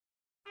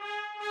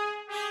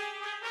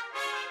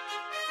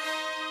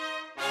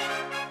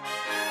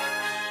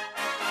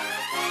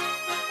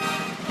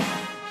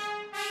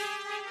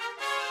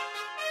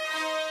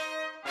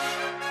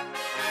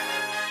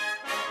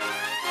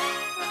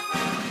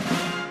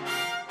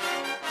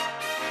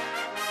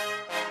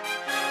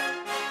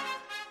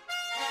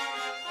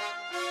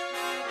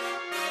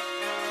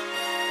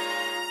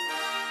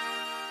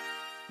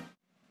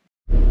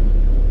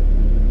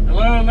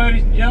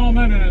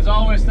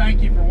always,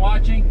 thank you for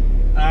watching.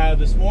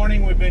 This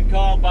morning we've been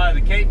called by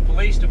the Cape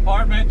Police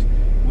Department.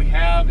 We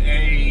have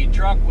a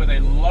truck with a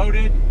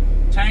loaded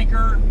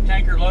tanker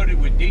loaded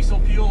with diesel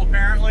fuel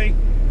apparently,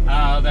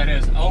 that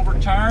has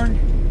overturned.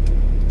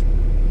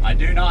 I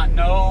do not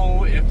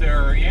know if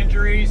there are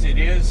injuries. It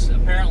is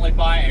apparently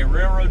by a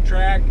railroad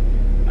track.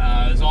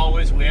 As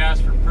always, we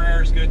ask for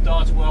prayers, good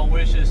thoughts, well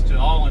wishes to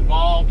all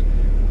involved.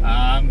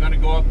 I'm going to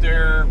go up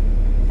there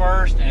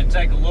first and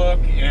take a look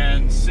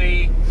and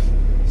see.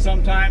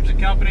 Sometimes a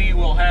company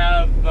will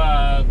have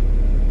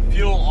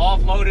fuel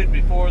offloaded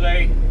before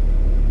they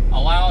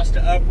allow us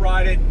to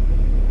upright it.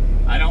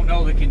 I don't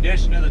know the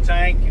condition of the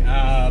tank,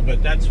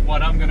 but that's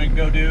what I'm going to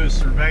go do, is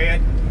survey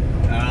it,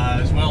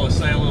 as well as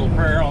say a little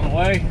prayer on the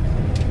way.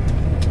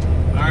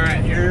 All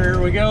right,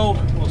 here we go.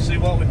 We'll see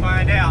what we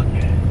find out.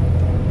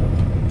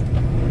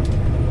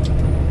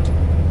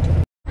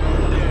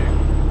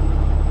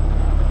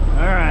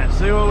 All right,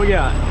 see what we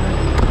got.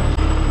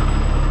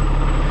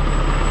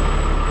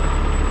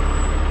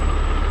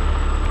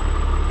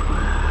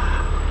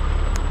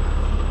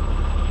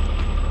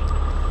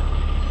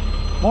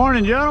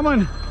 Morning,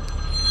 gentlemen.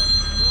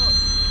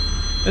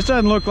 This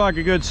doesn't look like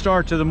a good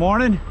start to the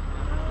morning.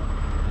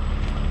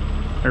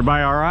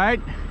 Everybody all right?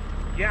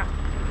 Yeah,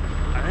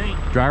 I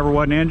think. Driver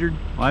wasn't injured?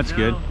 Well, that's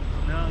good.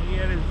 No, he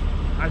had his,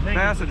 I think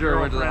passenger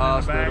went to the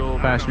hospital.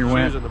 Passenger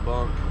went? She was in the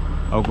bunk.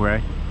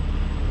 Okay.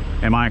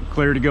 Am I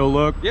clear to go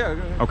look? Yeah,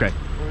 go ahead. Okay.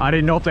 I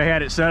didn't know if they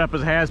had it set up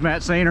as a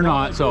hazmat scene or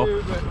not, so.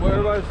 Well,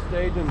 everybody's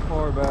staging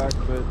far back,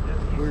 but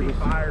we're just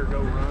fire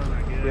go run,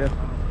 I guess.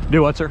 Yeah.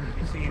 Do what, sir? You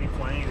can see any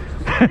flames.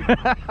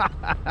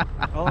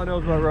 All I know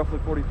is about roughly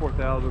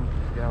 44,000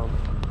 gallons.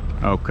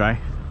 Okay.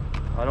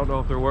 I don't know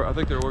if they're I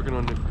think they're working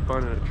on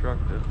finding a truck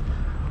to.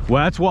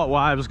 Well, that's what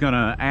I was going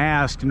to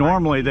ask.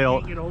 Normally they'll.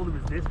 Can't get hold of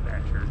his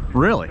dispatcher.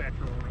 Really?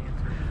 Dispatcher won't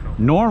answer,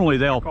 so Normally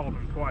they'll. called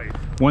him twice.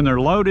 When they're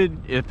loaded,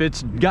 if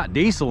it's got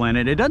diesel in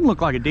it, it doesn't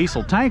look like a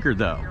diesel tanker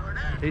though.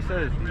 He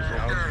said it's diesel.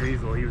 Yeah, it's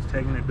diesel. He was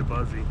taking it to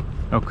Buzzy.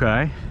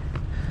 Okay.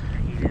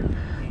 He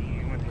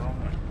went the wrong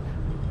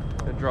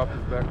way. And dropped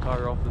his back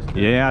tire off this thing.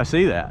 Yeah, I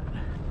see that.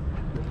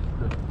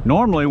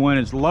 Normally when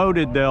it's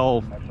loaded,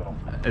 they'll,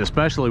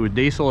 especially with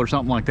diesel or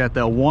something like that,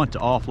 they'll want to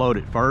offload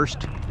it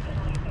first.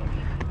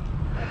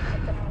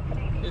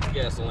 It's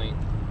gasoline.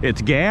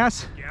 It's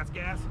gas?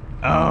 Gas?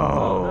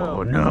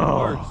 Oh,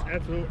 no.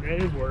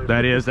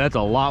 That is worse. That's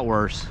a lot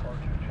worse.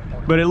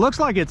 But it looks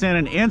like it's in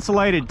an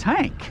insulated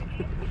tank.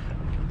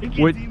 It gets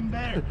With, even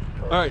better.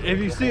 All right, if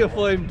you see a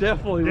flame,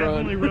 definitely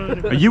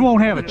run. you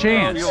won't have a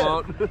chance. You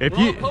won't. If We're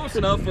you not close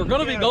enough, we're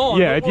gonna be gone.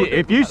 Yeah,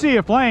 if you see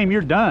a flame,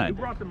 you're Who done.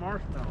 brought the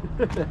marshmallows?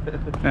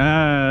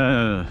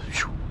 Uh, I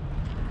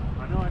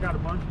know I got a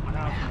bunch in my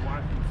house, my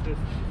wife and sister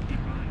just keep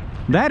buying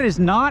them. that is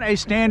not a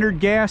standard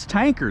gas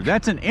tanker.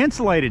 That's an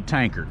insulated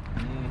tanker.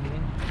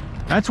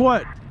 That's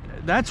what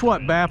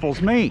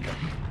baffles me.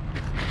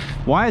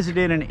 Why is it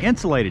in an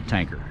insulated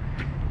tanker?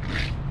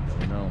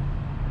 No.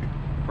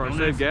 Probably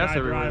Don't save gas ask the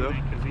guy everywhere though.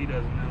 driving because he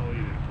doesn't know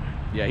either.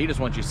 Yeah, he just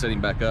wants you sitting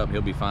back up.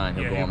 He'll be fine.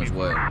 He'll Yeah, go he'll on his be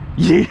way.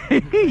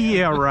 fine.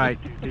 Yeah, right.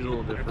 He's a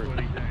little That's different. what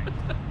he thinks.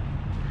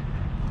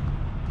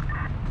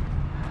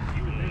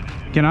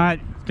 Can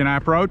I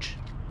approach?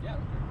 Yeah.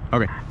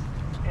 Okay.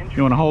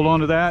 You want to hold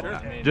on to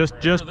that? Just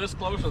this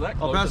close or that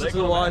I'll close. pass it to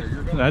the wife.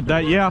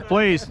 that. Yeah,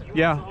 please.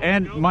 Yeah,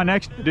 and my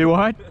next. Do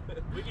what?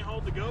 We can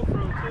hold the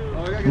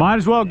GoPro too. Might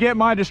as well get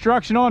my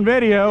destruction on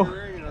video. I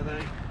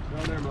think.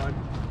 No, never mind.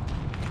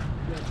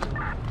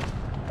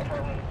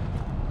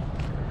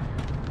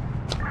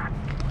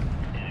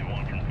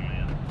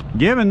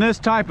 Given this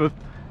type of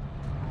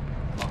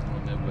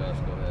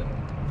Midwest, go ahead.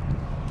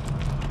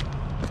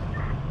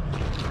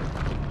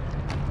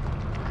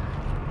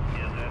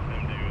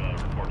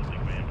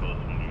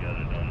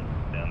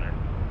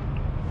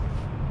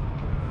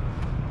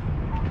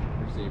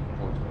 Receive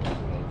reports.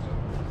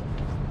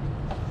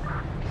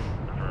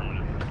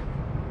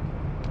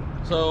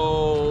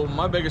 So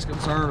my biggest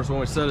concern is when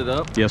we set it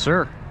up, yes,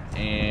 sir.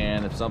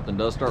 and if something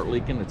does start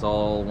leaking, it's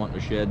all wanting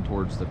to shed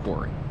towards the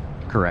quarry.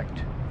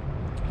 Correct.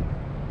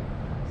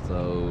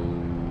 So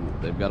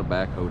they've got a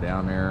backhoe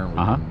down there. We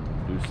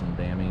can do some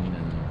damming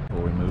and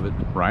before we move it.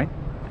 Right.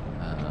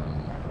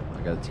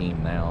 I got a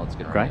team now. It's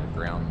getting Okay. ready to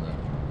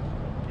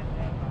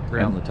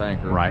ground the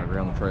tanker, Right.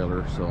 ground the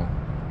trailer. So,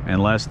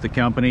 Unless the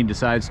company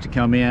decides to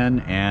come in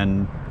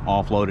and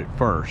offload it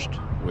first.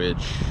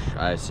 which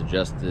I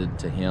suggested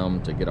to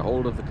him to get a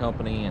hold of the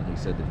company, and he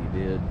said that he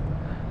did.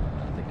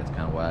 I think that's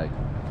kind of why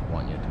I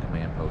want you at the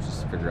command post,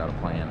 is to figure out a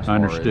plan as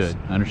Understood.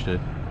 far Understood.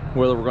 as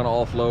whether we're going to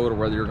offload or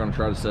whether you're going to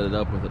try to set it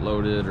up with it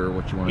loaded or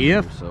what you want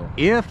to do. So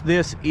If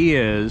this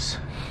is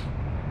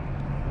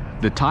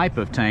the type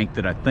of tank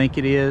that I think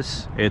it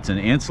is, it's an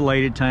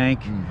insulated tank,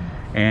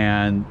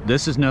 and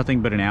this is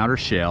nothing but an outer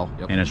shell,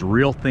 and it's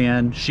real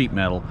thin sheet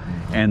metal,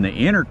 and the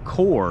inner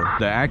core,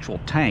 the actual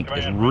tank,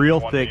 is real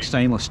thick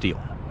stainless steel.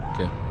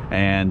 okay.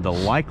 And the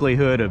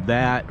likelihood of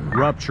that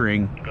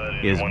rupturing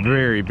is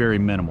very, very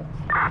minimal.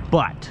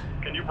 But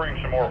Can you bring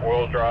some more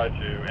oil dry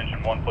to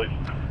engine 1, please?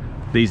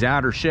 these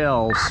outer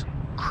shells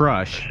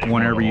crush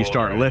whenever you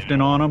start lifting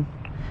on them,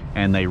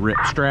 and they rip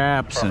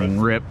straps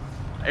and rip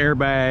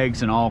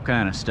airbags and all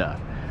kind of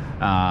stuff.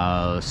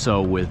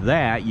 So with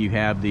that, you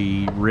have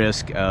the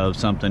risk of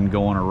something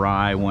going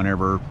awry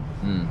whenever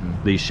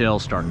these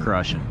shells start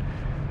crushing.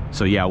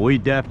 So yeah, we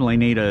definitely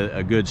need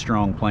a good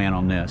strong plan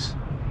on this.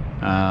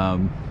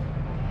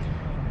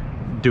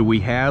 Do we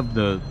have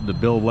the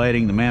bill of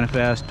lading, the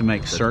manifest, to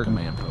make certain?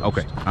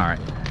 Okay, all right.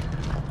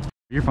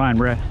 You're fine,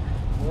 Brett.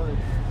 Morning.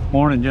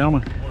 Morning,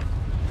 gentlemen.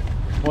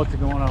 What's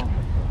going on?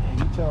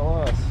 You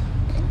tell us.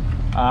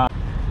 All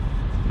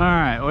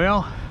right,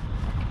 well,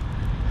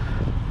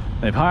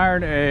 they've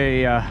hired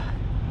a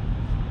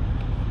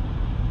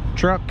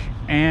truck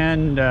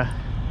and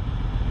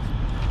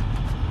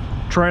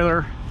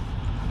trailer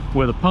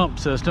with a pump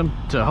system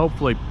to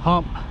hopefully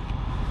pump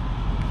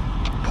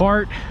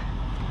part,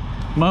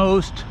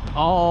 most,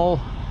 all,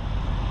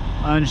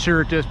 unsure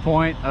at this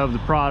point, of the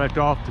product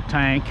off the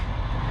tank,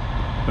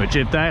 which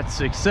if that's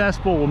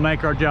successful will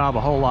make our job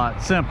a whole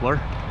lot simpler.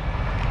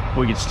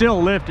 We could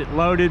still lift it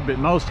loaded, but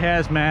most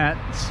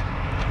Haz-Mats,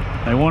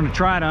 they want to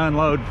try to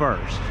unload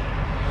first.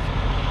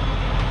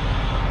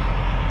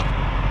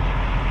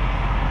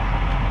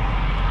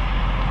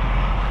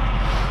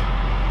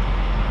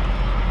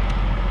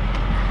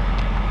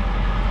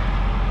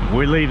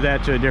 We leave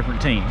that to a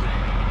different team.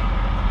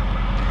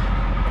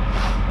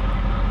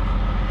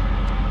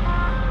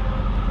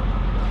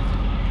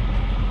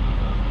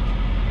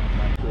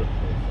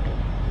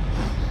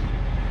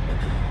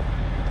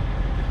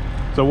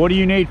 So what do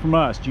you need from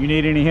us? Do you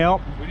need any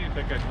help? We need to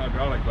take that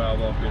hydraulic valve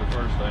off here the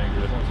first thing.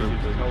 Just once we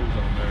get the hose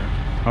on there.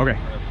 Okay.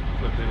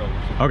 Flip it over.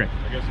 So Okay.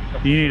 I guess a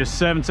couple. Do you need a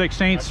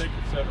 7/16? I think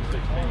it's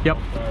 7/16. Yep.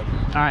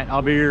 All right,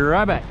 I'll be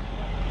right back.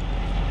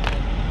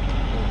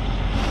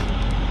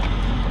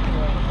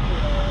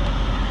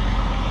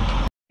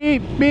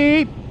 Beep,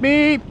 beep,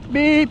 beep,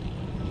 beep.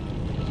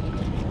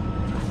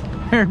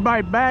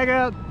 Everybody back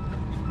up.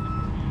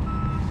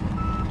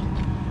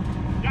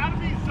 Gotta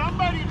be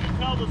somebody to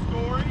tell the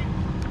story.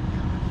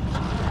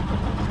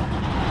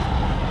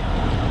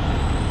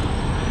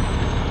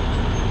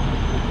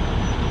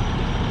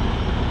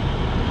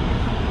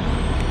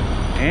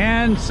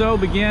 And so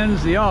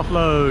begins the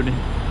offload.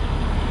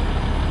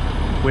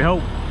 We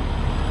hope.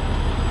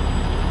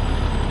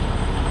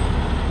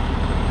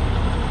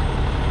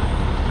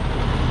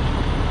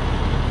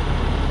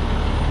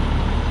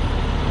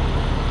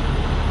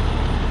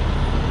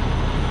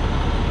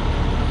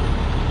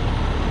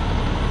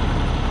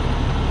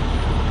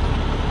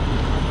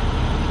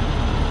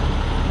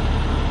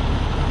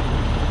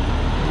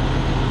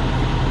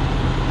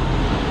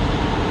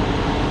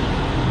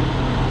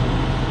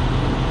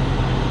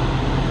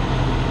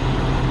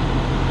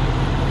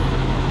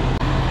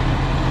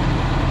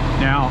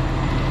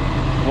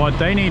 What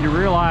they need to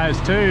realize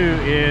too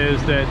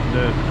is that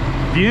the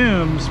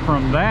fumes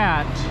from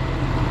that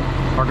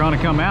are going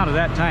to come out of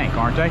that tank,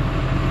 aren't they?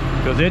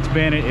 Because it's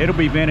vented, it'll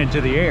be vented to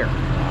the air.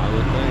 I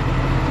would think.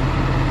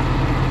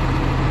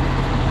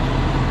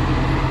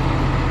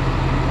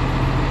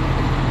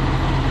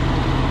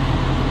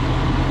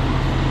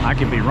 I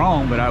could be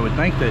wrong, but I would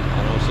think that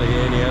I don't see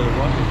any other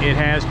way. it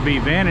has to be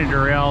vented,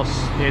 or else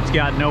it's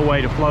got no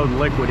way to flow the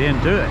liquid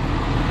into it.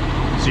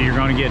 So you're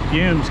going to get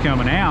fumes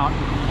coming out.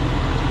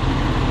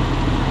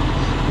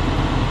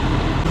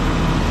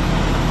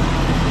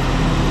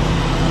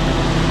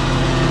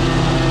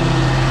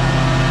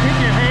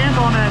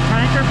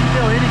 If you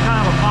feel any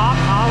kind of a pop,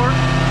 holler,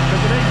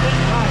 because it ain't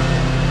fitting right.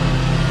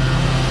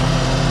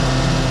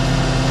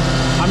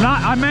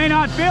 I may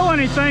not feel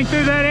anything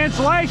through that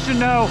insulation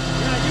though.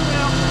 Yeah, you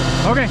will.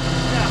 Okay.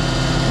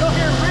 Yeah. You'll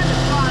hear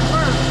rivets flying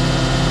first.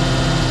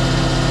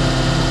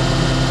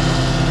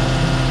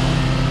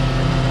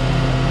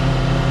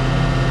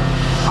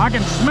 I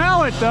can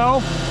smell it though.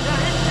 Yeah,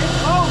 it's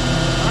close.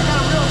 I got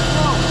a real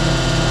slow.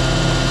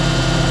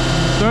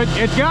 So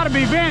it's got to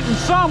be venting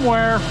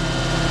somewhere.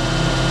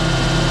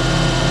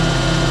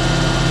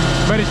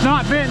 But it's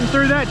not venting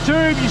through that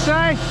tube, you say?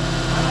 I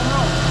don't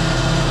know.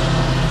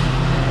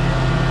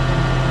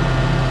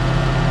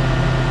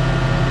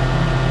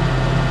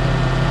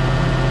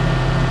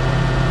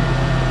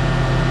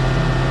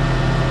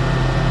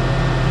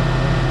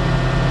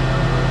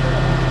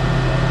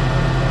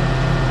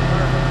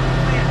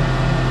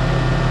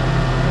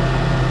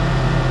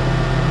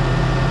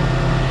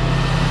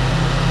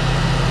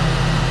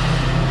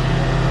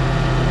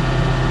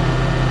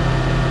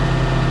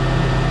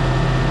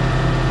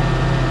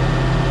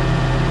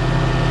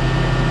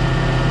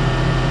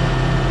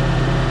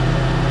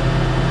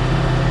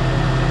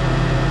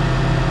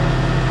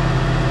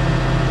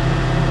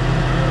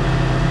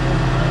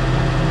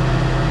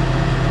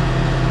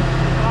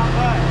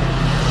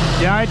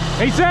 Yeah,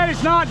 he said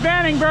it's not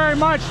venting very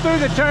much through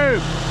the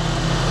tube.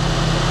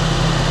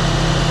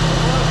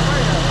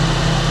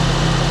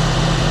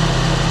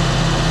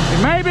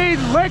 It may be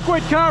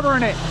liquid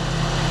covering it.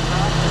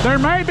 There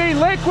may be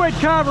liquid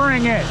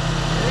covering it.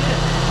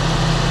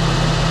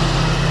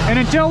 And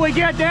until we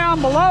get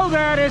down below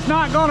that, it's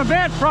not going to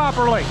vent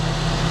properly.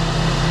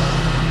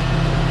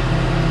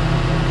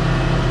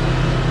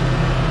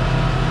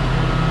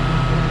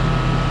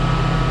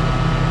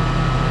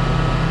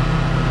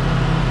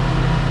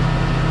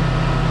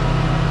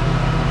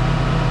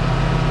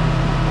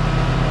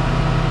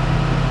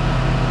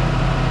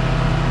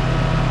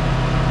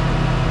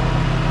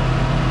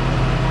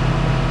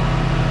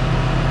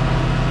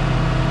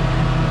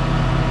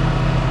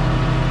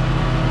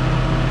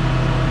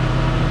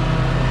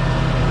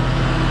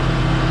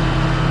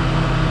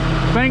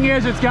 Thing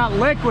is, it's got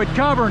liquid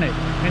covering it.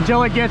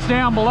 Until it gets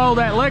down below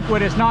that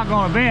liquid, it's not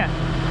going to vent.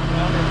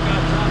 Well, it's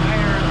got some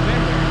air up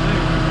in there too.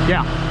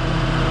 Yeah.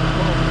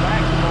 Pull the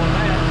vacuum on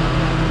that.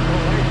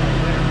 Pull everything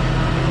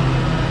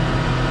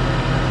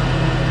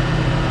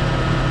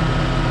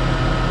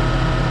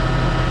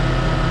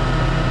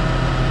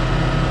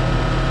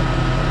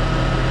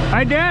there.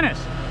 Hey, Dennis,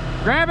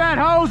 grab that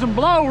hose and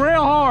blow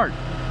real hard.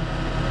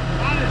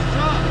 On his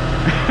truck.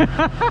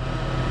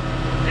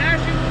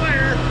 Dashing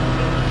clear.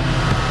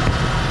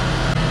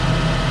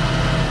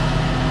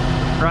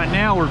 Right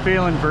now we're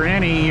feeling for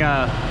any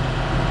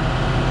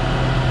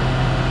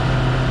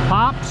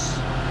pops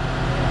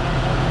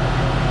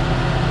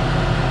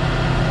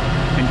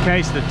in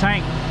case the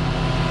tank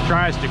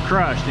tries to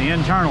crush, the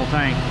internal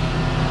tank,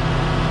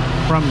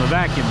 from the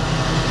vacuum.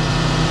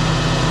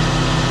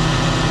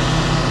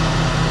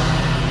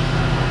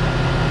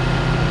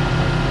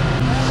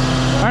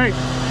 Hey,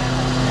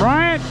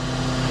 Bryant,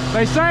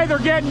 they say they're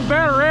getting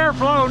better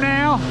airflow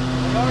now.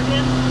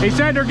 He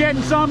said they're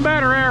getting some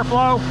better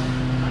airflow.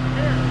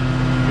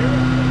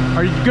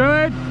 Are you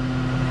good?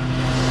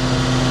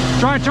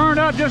 Try to turn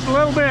it up just a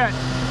little bit.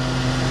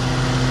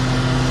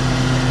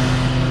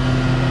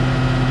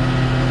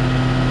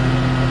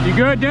 You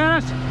good,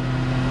 Dennis?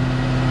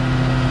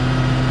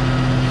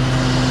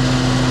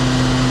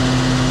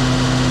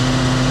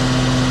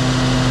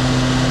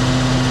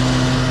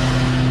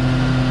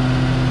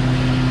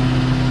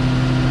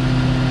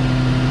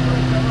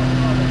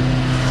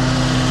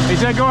 He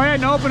said go ahead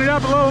and open it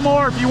up a little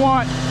more if you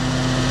want.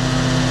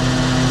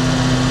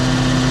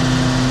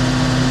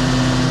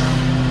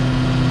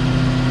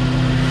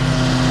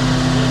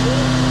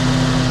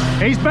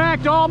 He's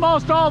backed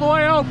almost all the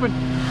way open.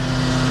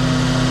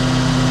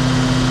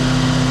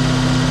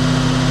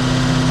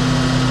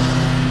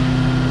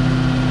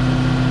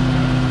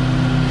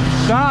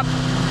 Stop.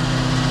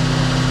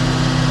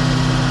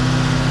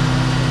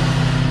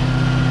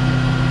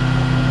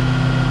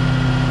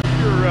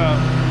 Your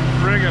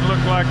rig it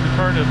looked like to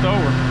turn this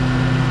over.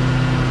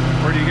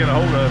 Where do you get a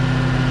hold of it?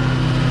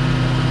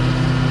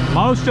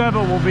 Most of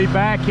it will be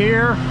back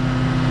here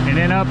and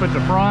then up at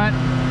the front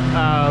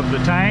of the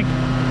tank.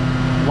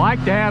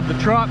 Like to have the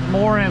truck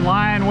more in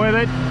line with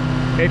it.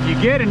 If you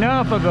get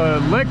enough of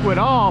the liquid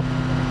off,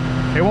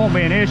 it won't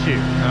be an issue.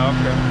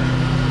 Okay.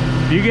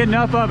 If you get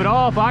enough of it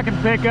off, I can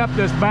pick up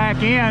this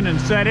back end and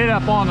set it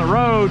up on the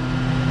road.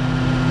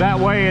 That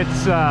way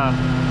it's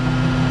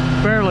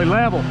fairly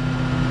level.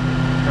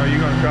 Are you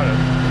going to try to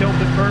tilt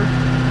it first?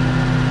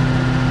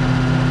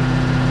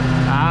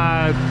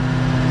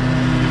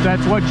 If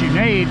that's what you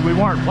need. We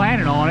weren't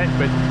planning on it,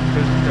 but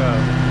Just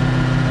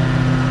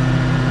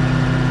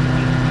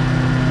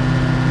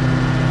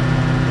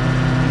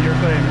you're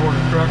saying more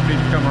the truck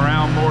needs to come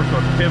around more so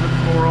it pivots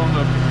more on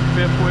the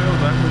fifth wheel? Is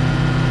that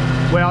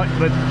what well,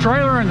 the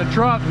trailer and the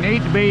truck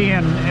need to be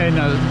in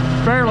a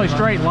fairly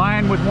straight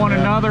line with one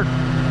another.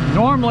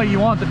 Normally you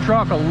want the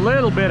truck a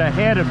little bit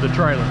ahead of the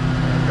trailer.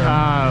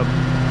 Okay.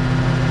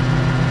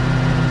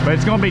 But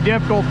it's going to be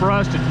difficult for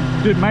us to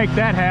make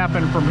that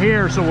happen from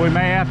here, so we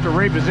may have to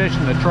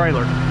reposition the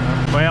trailer.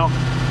 Well,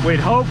 we'd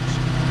hoped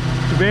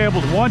to be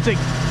able to,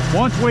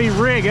 once we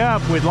rig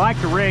up, we'd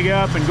like to rig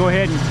up and go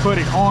ahead and put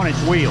it on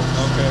its wheels.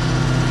 Okay.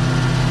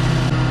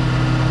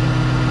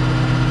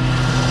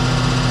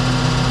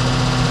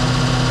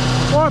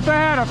 Well, if they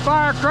had a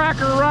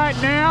firecracker right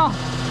now,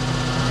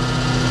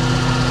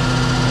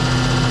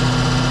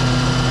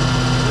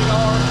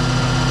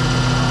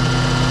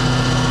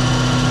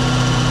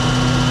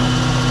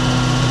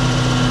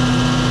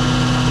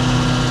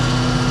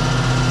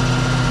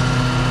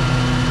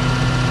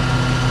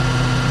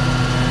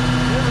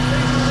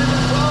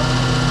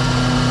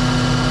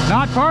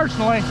 not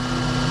personally.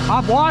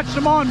 I've watched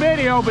them on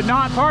video, but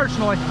not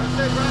personally.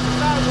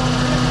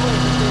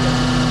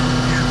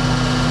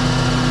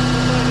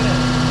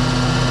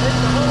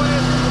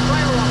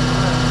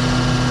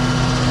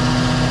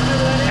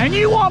 And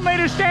you want me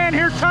to stand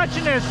here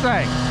touching this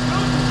thing?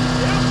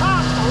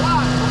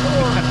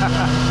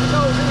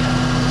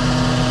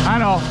 I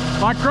know,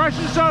 like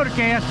crushing a soda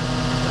can.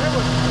 There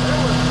was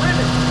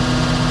rivets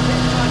in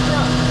my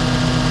truck.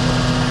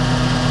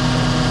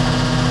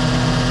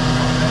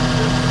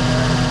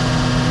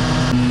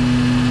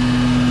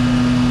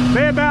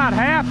 Be about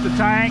half the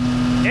tank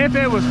if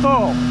it was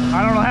full.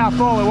 I don't know how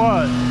full it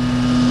was.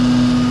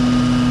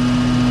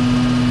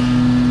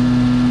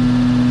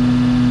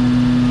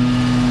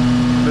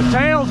 The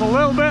tail's a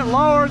little bit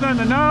lower than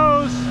the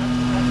nose.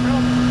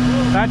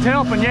 That's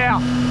helping,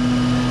 yeah.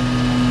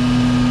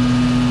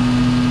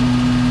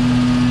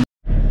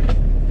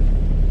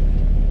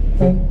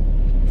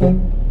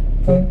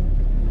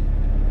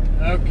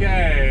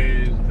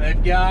 Okay,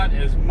 they've got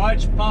as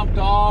much pumped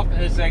off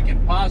as they can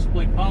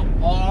possibly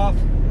pump off.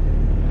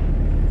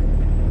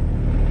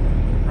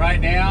 Right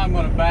now I'm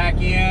going to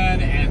back in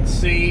and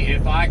see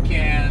if I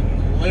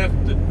can lift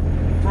the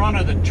front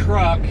of the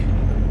truck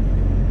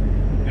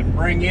and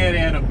bring it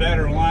in a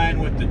better line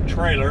with the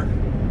trailer.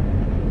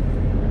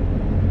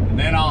 and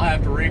then I'll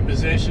have to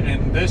reposition,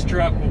 and this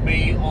truck will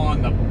be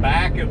on the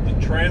back of the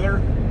trailer.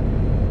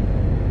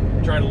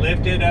 Try to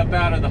lift it up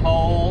out of the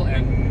hole,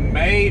 and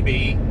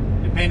maybe,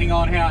 depending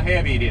on how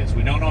heavy it is,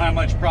 we don't know how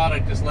much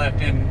product is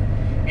left in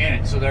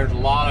it, so there's a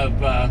lot of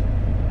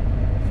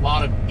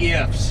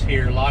ifs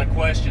here, a lot of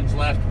questions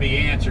left to be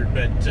answered.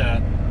 But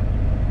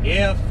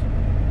if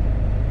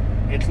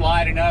it's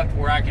light enough to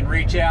where I can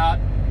reach out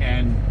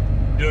and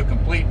do a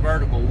complete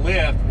vertical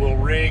lift, we'll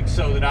rig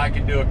so that I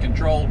can do a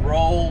controlled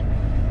roll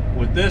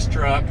with this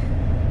truck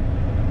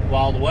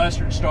while the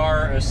Western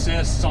Star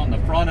assists on the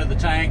front of the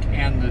tank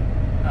and the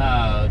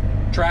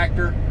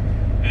tractor,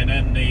 and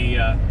then the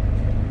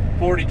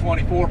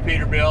 4024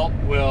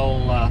 Peterbilt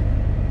will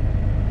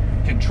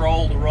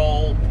control the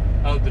roll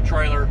of the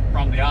trailer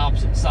from the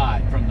opposite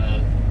side, from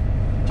the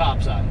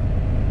top side.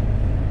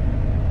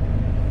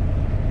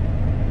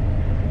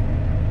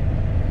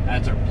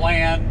 That's our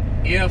plan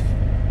if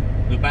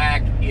the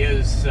back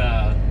is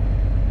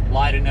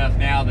light enough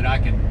now that I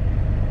can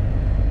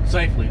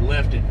safely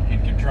lift it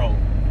and control it.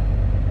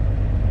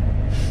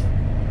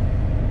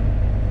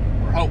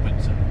 We're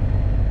hoping so.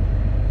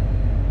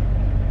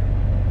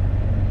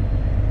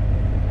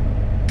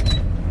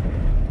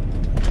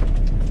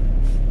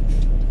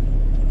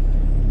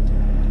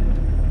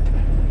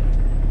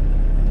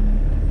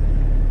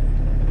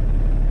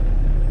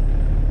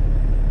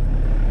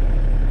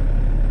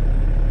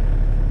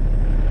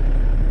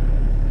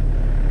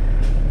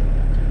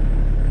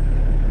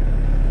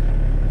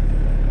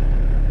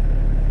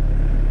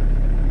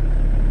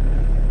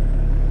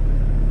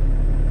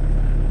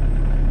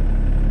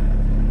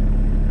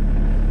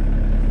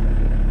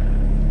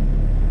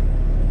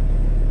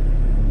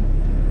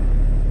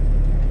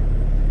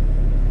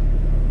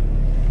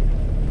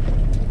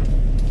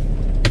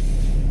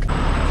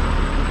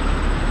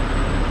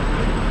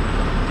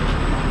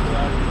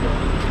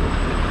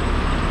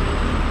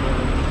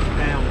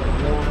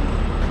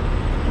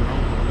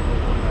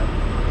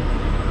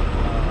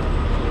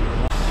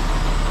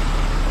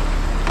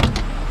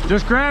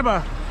 Just grab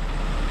a,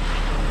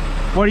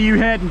 what are you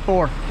heading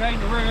for? Tighten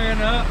the rear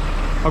end up.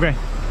 Okay.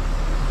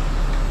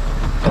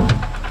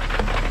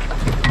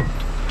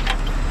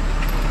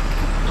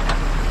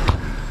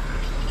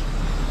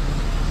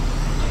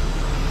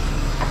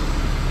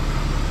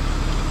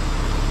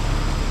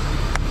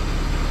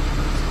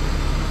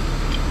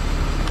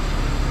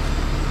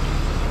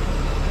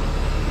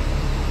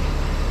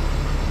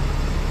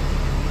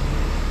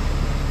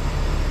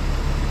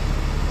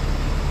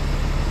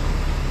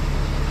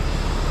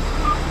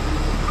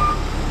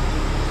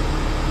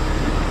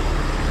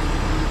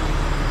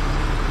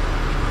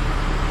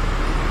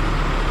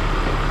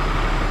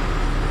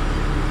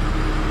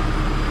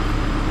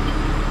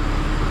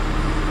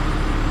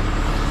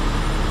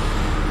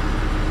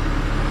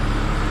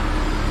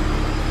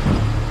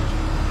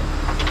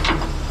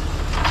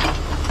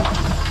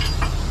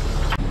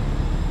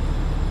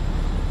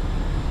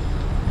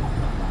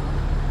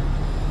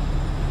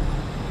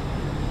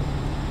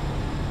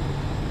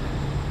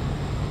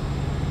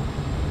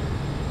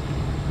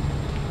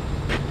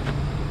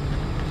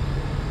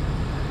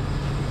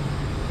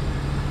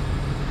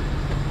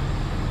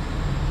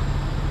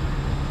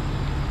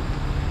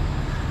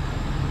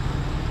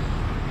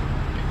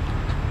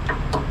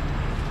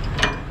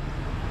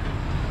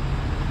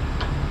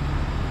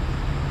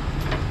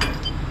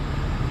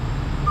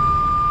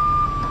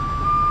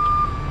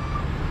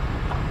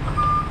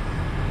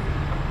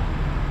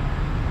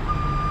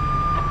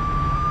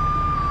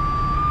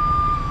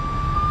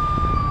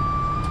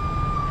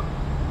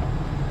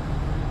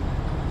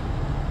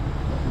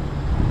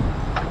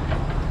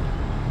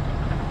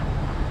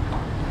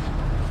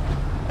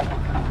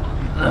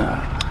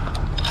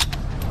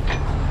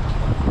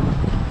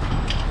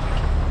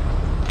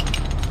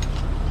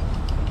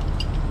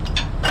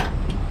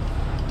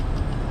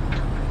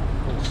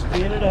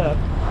 Spin it up.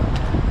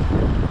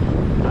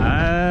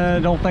 I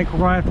don't think we're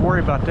gonna have to worry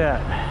about that.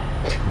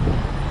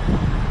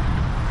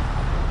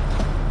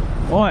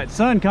 Boy, that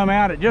sun come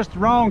out at just the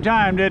wrong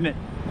time, didn't it?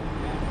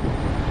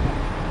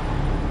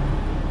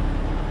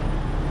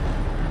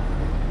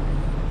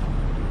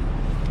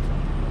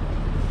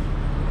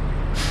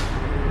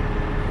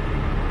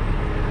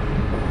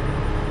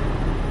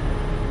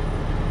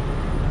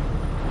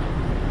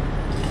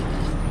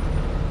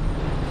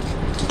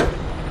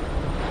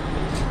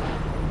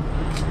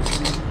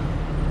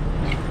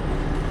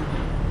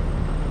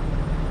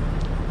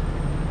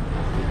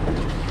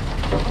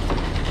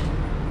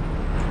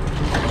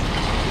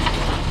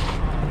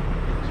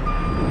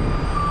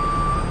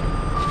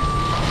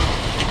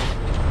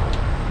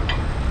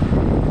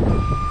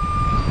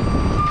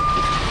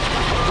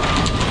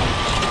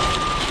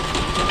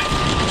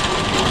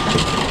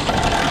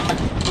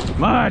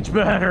 Much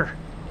better.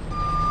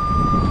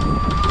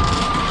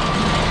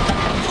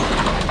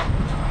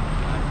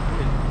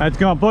 That's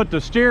gonna put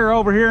the steer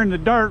over here in the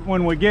dirt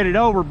when we get it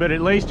over, but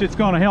at least it's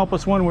gonna help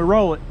us when we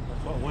roll it.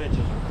 That's what winches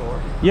are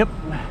for. Yep.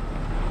 I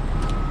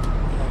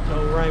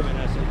told Raymond,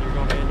 I said, you're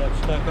gonna end up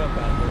stuck up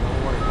out there,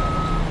 don't worry about it.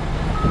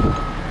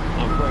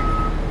 I'm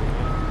pregnant.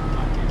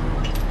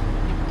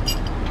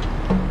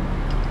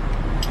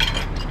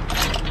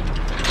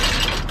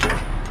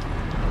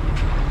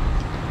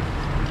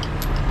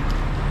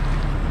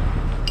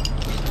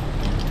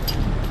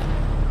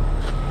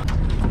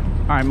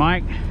 right,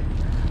 Mike,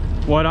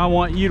 what I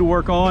want you to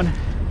work on,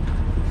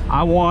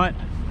 I want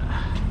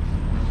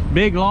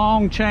big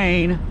long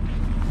chain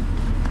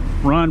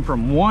run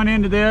from one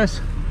end of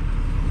this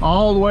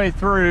all the way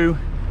through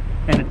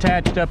and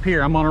attached up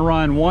here. I'm going to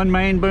run one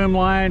main boom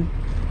line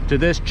to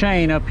this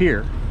chain up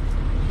here,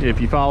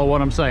 if you follow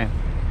what I'm saying.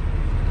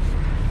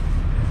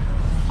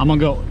 I'm going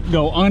to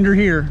go under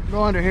here.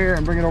 Go under here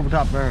and bring it over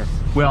top there.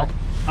 Well,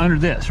 under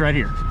this right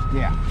here.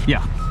 Yeah.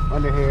 Yeah.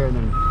 Under here and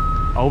then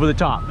over the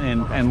top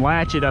and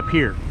latch it up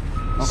here,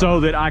 okay, so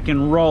that I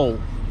can roll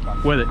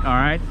with it. All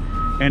right,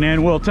 and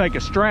then we'll take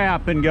a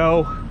strap and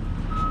go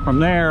from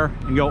there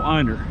and go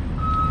under.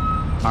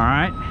 All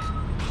right.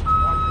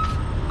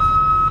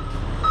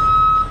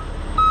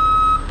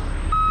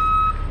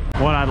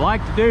 What I'd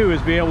like to do is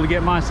be able to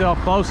get myself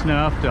close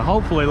enough to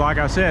hopefully, like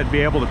I said, be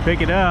able to pick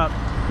it up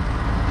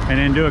and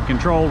then do a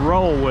controlled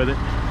roll with it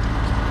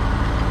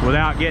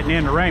without getting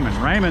into Raymond.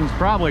 Raymond's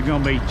probably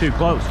going to be too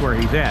close where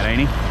he's at,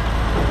 ain't he?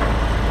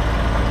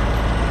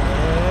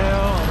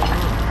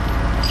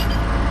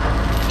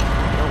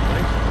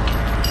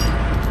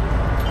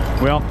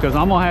 Well, because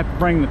I'm going to have to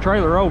bring the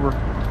trailer over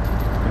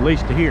at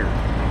least to here.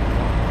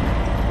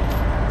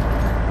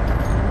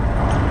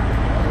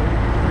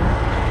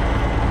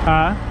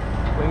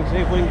 We can see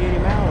if we can get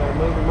him out or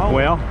move him over.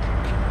 Well,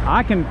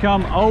 I can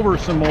come over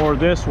some more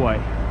this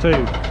way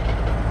too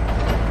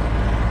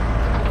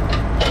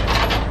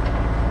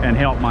and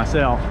help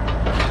myself.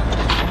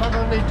 I'm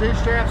gonna need 2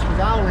 straps because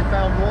I only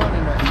found one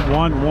in that.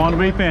 One will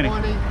be plenty.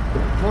 20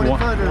 One-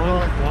 footers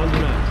on it. One's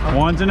enough.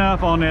 One's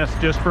enough on this,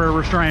 just for a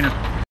restrainer.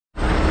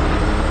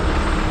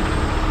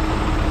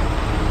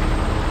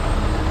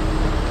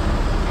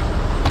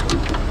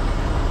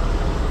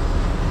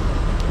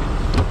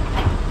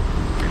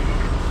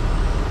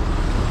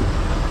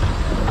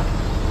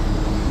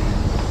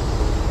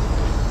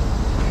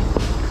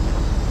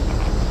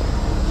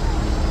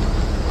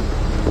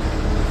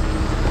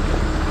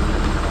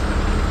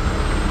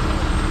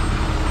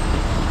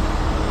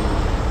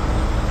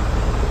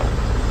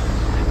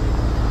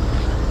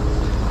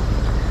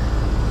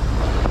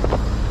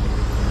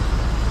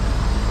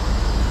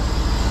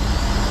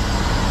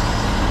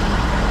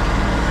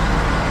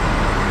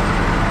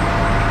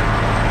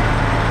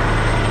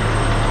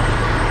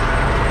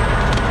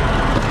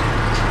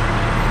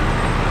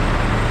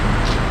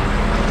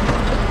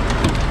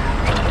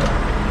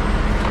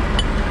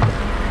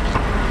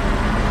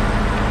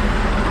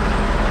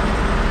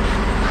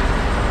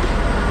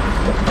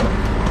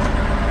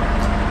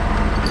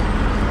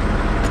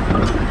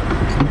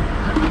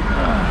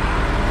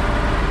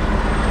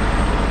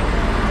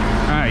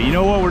 You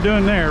know what we're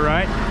doing there,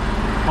 right?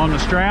 On the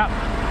strap,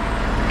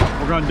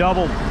 we're going to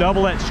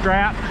double that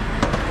strap.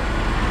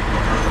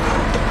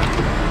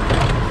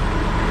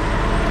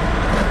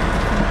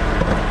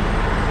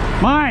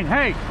 Mine,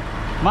 hey,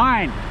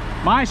 mine,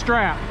 my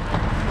strap.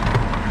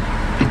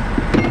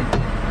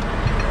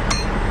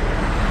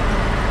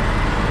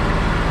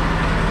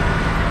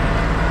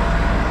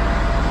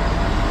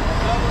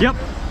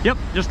 Yep,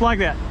 just like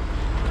that.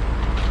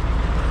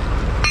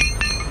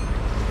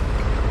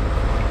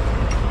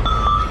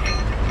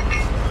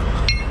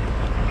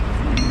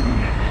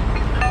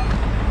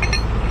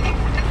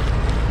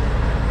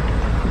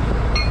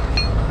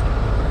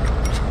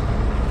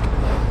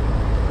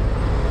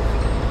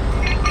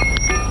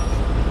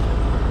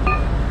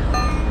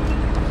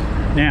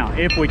 Now,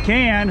 if we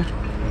can,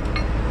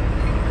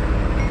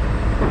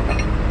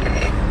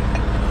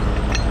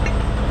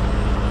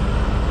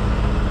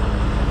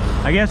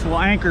 I guess we'll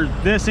anchor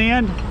this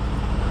end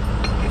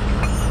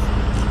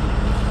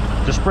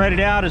to spread it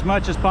out as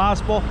much as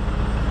possible.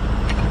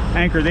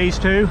 Anchor these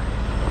two.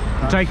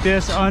 Take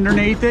this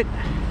underneath it.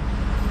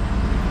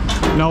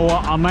 No,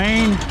 a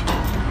main.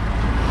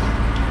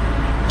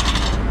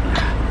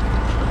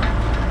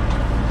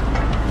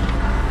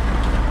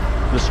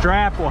 The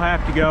strap will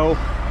have to go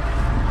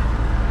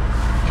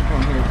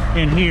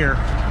in here,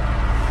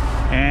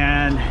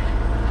 and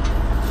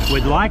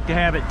we'd like to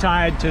have it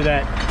tied to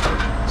that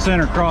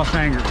center cross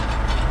hanger.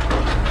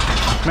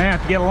 May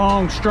have to get a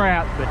long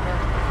strap, but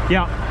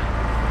yeah.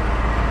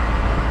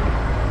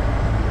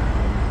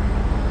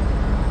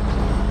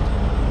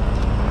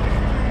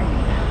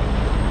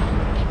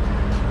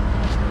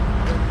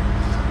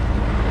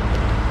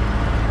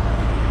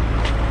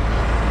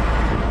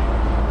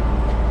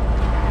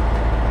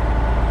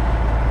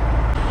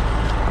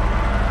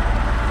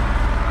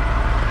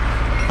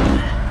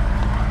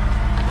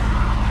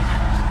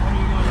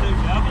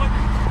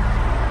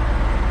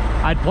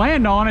 I'd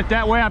planned on it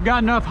that way. I've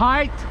got enough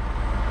height.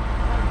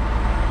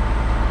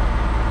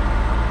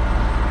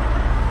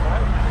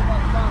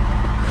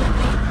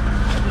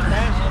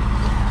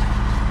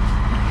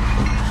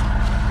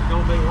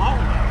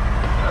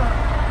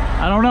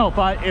 I don't know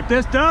if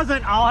this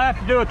doesn't, I'll have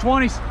to do a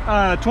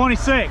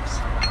 26.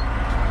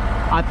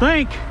 I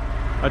think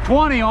a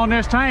 20 on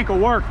this tank will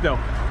work though.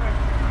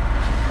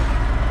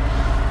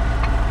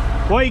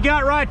 What you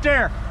got right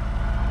there?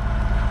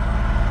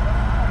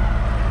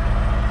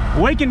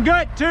 We can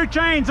get 2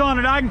 chains on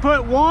it. I can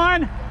put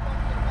one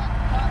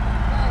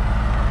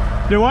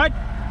Do what?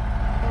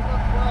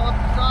 Well, up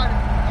the side,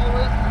 all the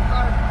way up to the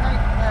side of the tank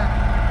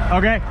back.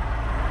 Okay.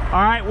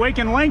 All right, we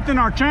can lengthen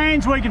our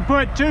chains. We can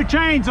put 2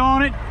 chains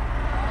on it.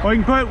 We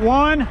can put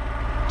one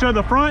to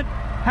the front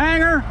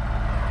hanger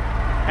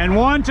and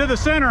one to the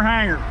center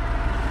hanger.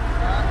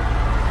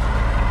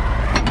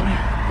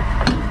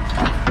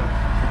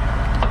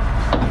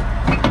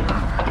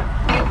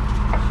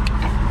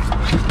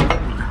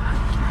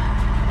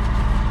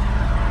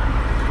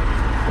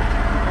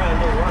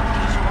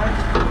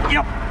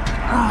 Yep.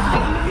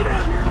 Get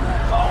out here.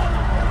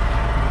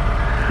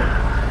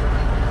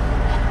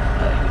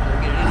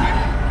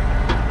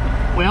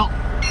 Well,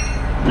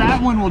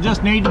 that one will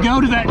just need to go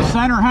to that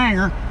center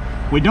hanger.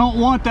 We don't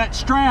want that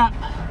strap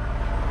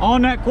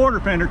on that quarter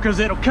fender because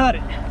it'll cut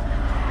it.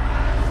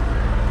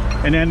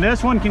 And then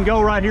this one can go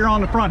right here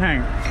on the front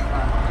hanger.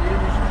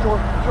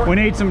 We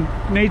need some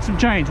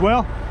chains.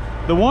 Well,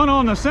 the one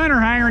on the center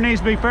hanger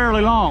needs to be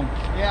fairly long.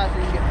 Yeah, so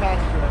you can get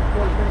past the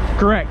quarter fender.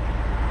 Correct.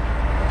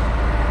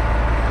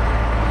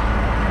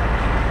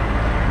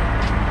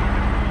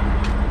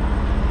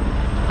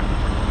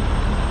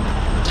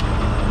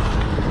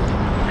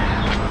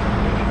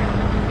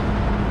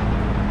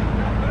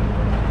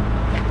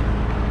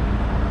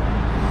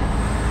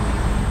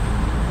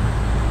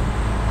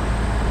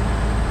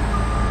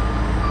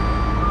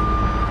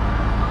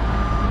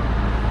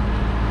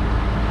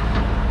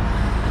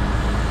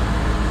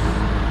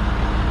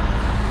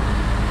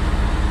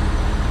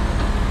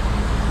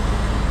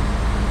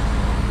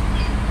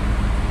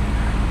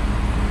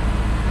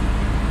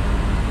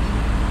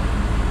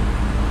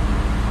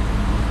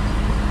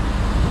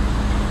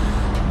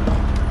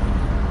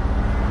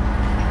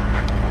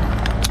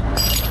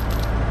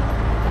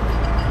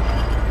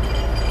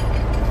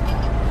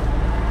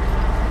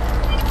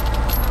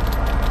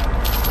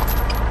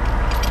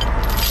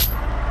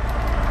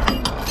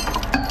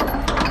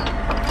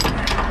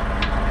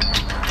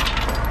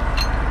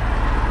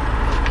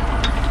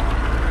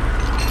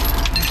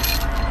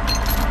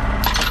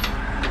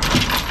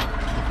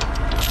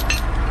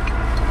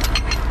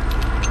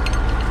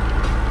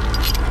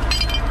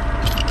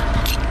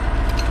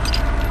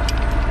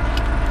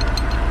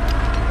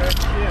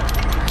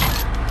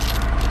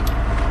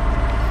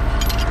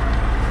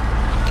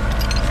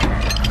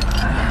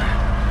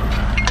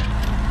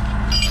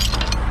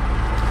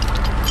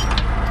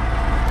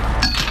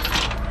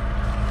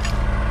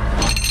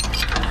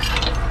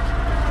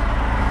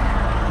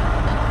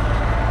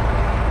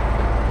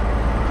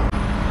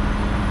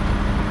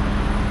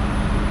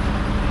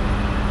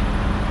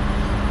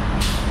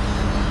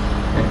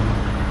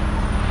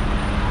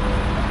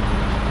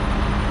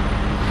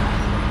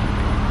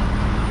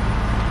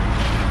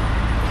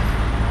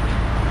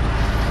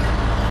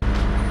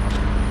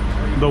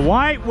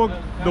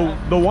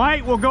 The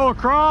white will go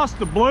across,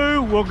 the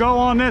blue will go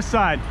on this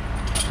side. Hey,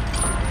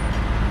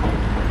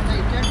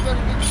 Jen's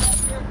gonna get you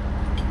back here.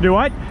 Do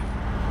what?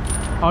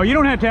 Oh, you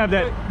don't have to have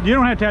that. You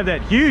don't have to have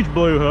that huge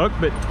blue hook,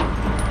 but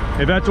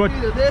if that's what.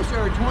 Either this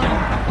or a 20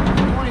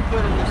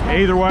 foot in this.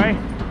 Either way.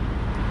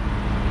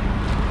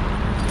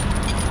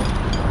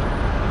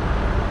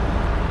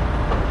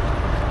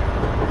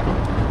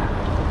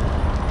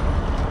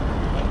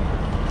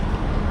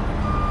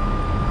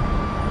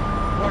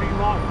 What do you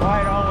want?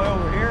 White all the way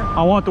over here?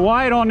 I want the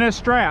white on this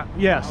strap,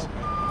 yes.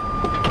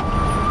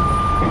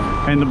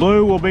 And the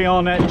blue will be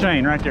on that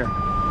chain right there.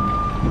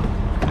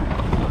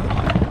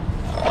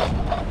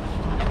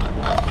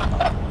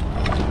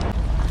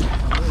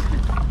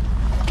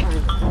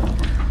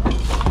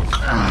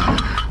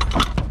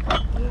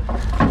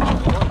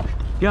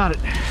 Got it.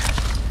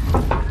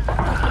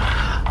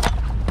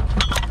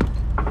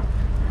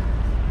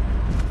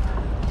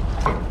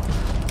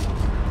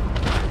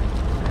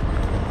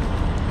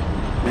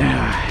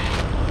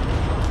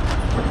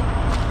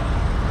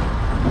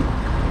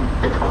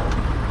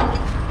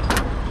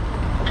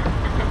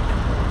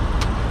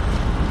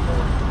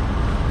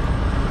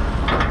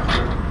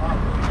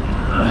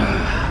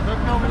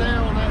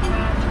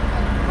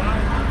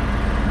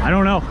 I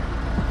don't know.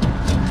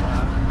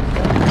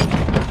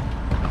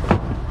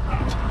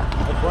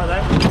 That's what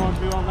that was going to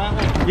do on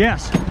that one?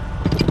 Yes.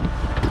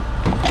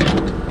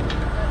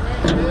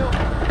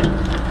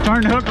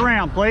 Turn the hook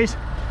around, please.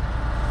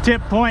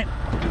 Tip point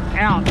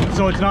out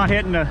so it's not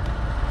hitting the...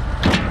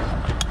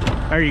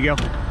 There you go.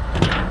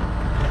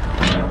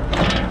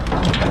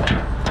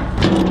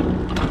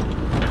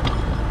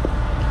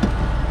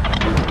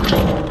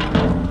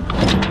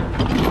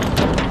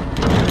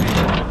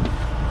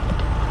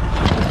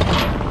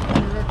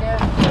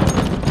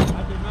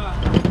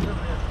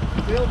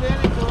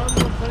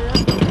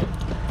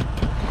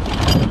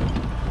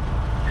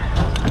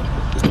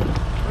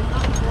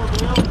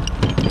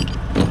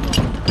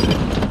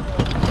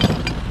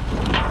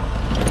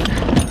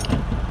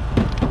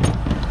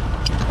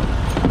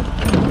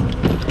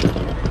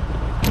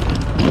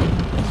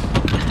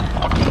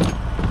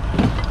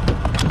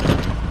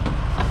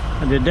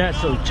 Did that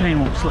so the chain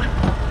won't slip.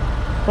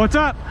 What's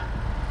up?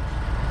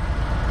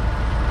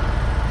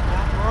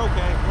 We're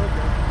okay.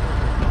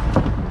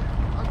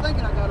 I'm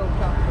thinking I got over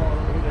top of all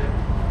over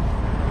there.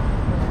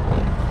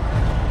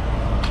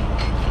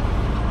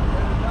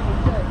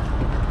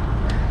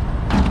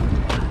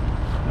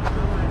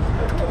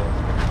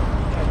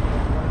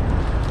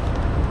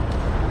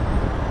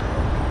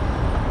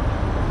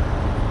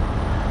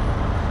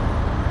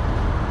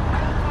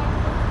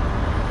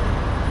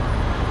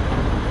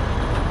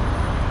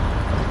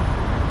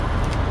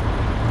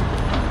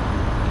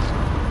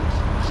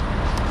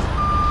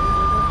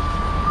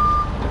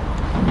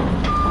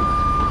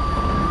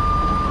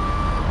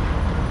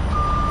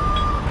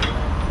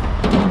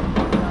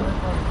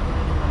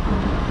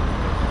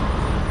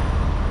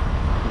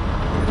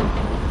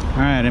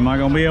 right, am I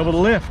gonna be able to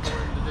lift? To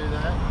do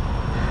that.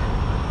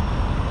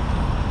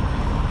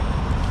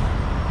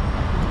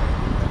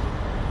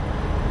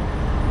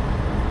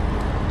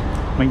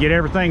 We get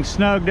everything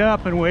snugged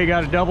up and we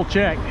got to double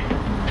check.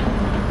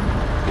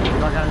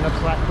 I got enough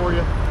slack for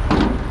you.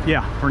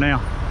 Yeah, for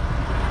now.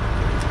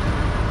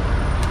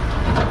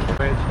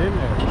 It's in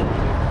there.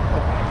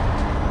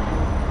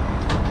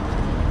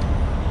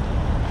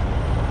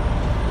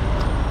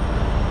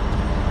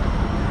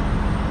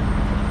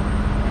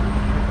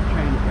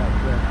 Change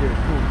back here,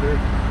 cool, good.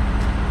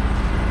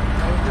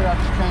 Let's get out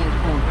the chains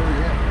pulling through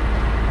yet.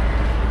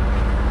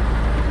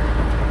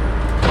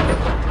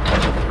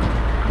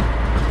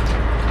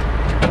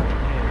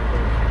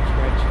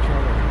 Scratch the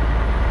trailer.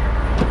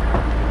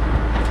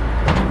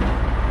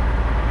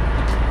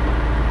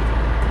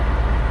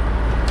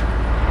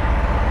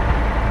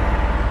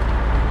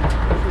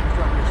 Should be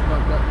starting to get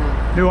snugged up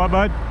now. Do what,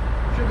 bud?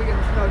 Should be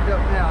getting snugged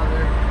up now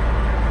there.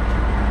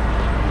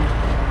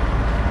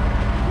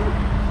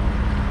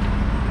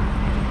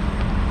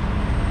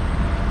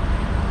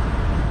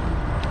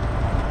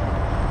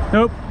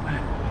 Nope.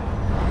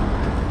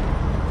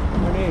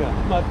 We need a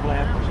mud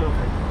flap or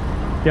something.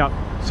 Yep,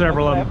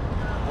 several of them.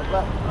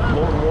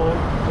 More than one.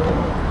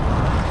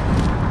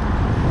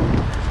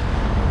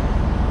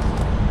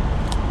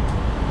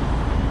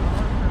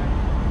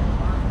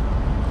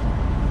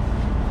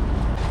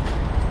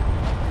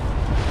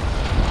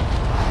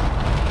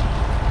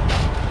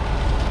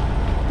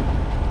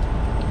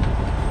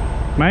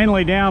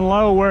 Mainly down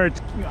low where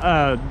it's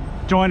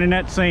joining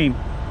that seam.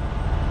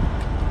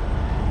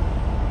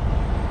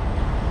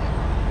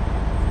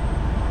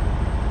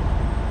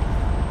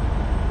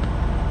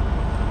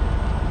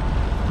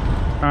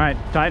 All right,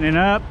 tightening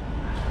up.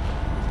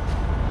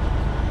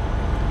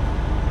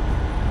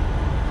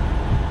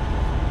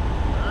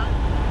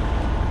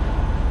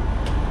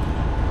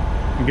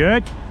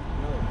 Good?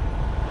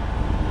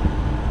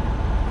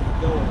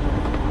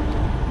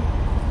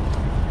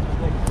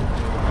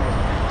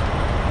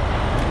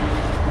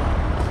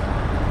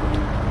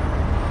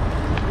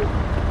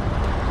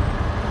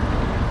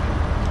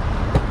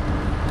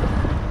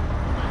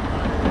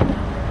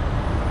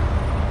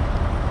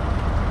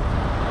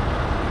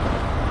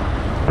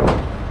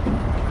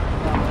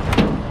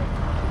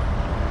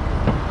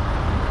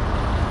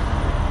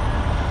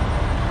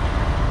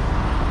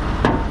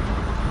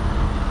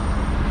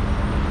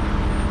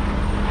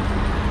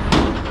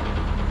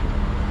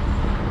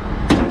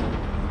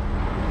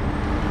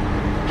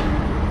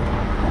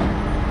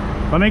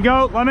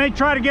 Let me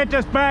try to get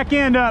this back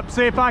end up,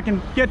 see if I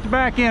can get the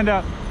back end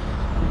up.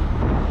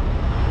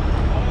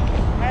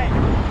 Hey,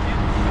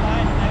 it's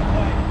sliding that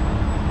way.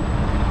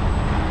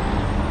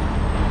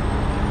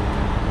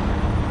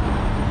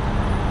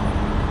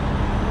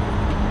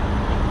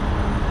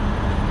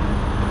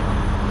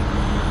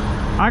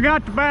 I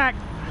got the back.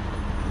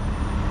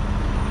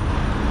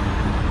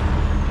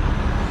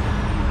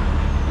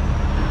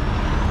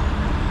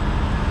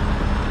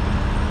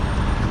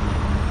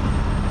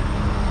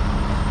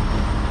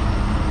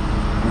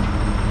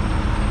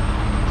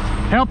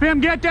 Help him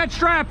get that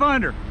strap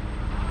under.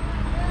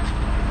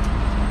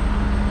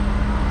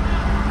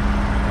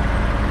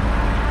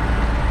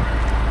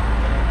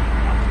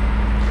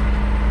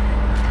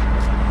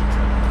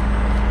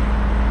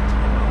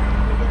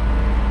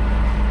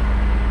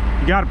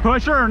 You got a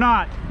pusher or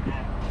not? Go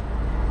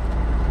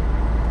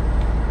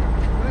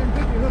ahead and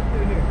put your hook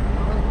through here.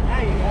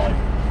 There you go.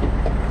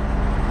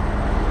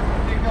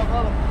 There you go,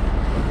 brother.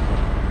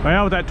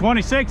 Well, with that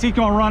 26, he's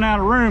gonna run out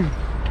of room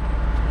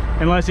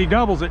unless he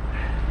doubles it.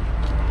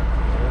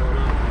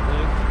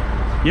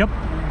 Yep,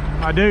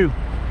 I do.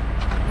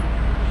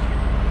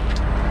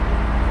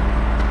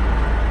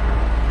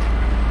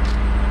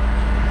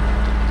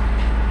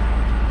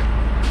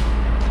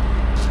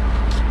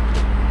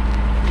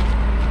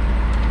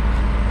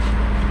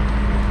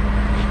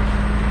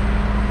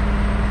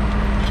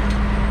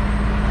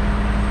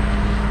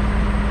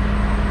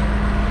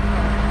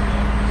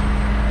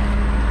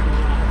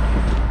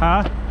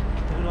 Huh?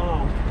 Too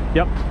long.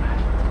 Yep.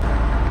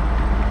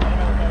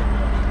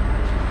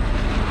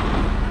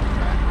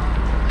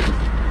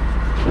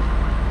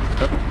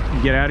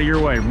 Get out of your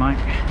way, Mike.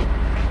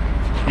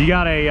 You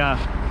got a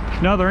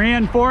another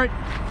end for it?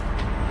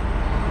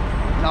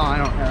 No, I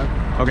don't have.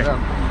 Okay.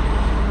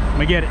 Let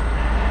me get it.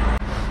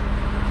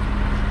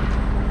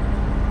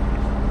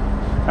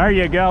 There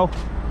you go.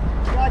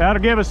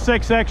 That'll give us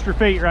 6 extra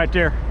feet right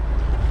there.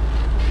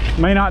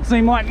 May not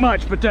seem like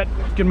much, but that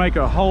can make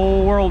a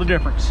whole world of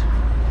difference.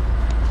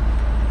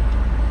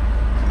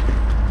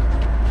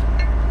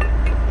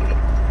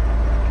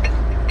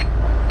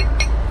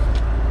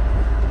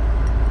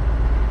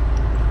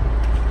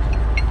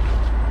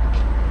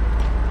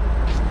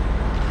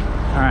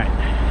 All right.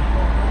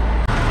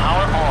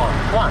 Power on,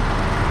 1.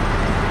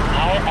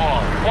 Power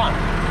on, 1.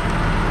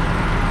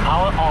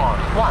 Power on,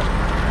 1.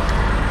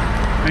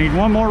 I need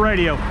one more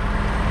radio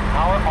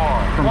Power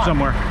on, from 1.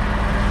 somewhere.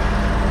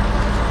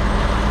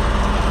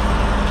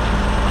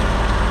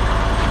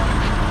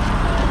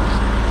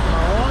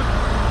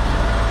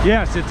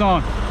 Yes, it's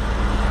on.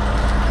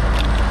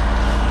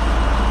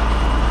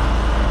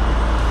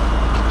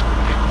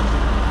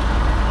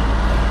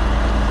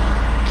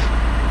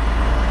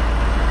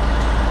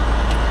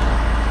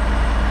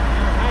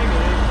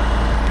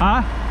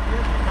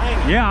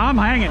 I'm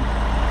hanging.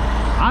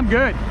 I'm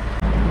good.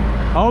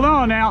 Hold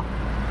on now.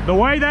 The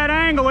way that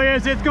angle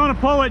is, it's going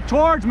to pull it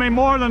towards me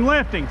more than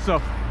lifting.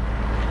 So.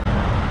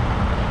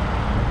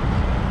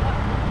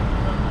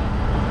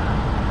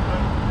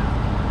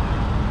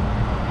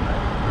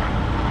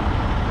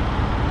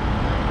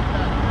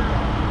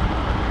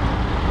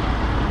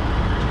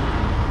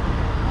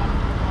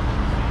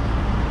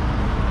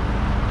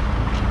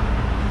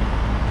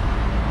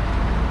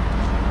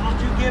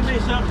 Give me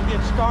something to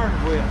get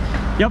started with.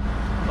 Yep,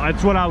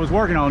 that's what I was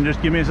working on. Just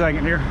give me a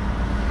second here.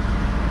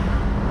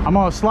 I'm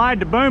gonna slide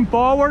the boom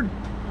forward.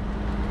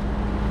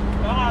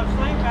 Well, I was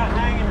thinking about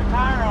hanging a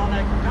tire on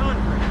that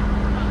concrete.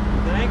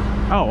 You think?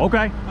 Oh,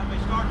 okay. Let me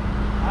start.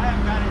 I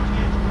haven't got a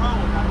chance to roll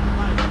it, I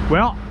don't think.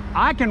 Well,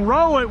 I can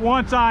roll it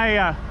once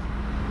Okay.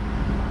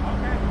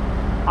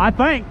 I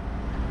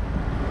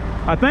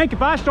think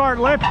if I start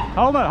lifting,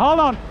 hold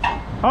on,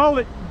 hold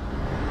it.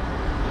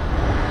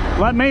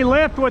 Let me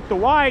lift with the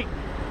white.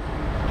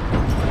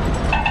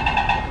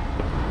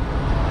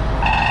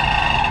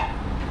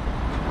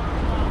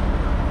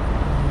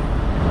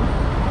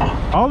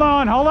 Hold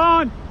on, hold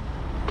on.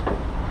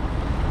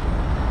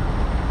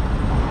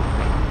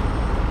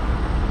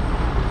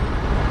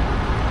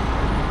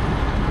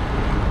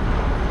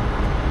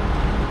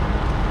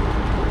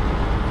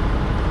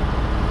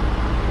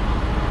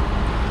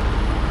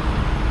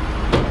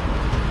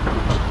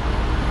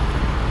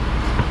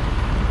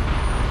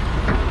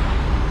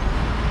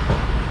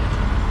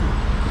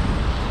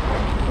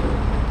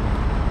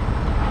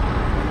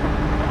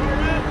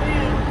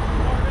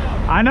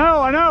 I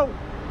know.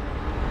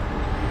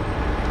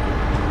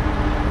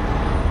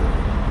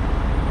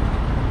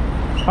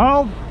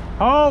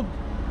 Hold.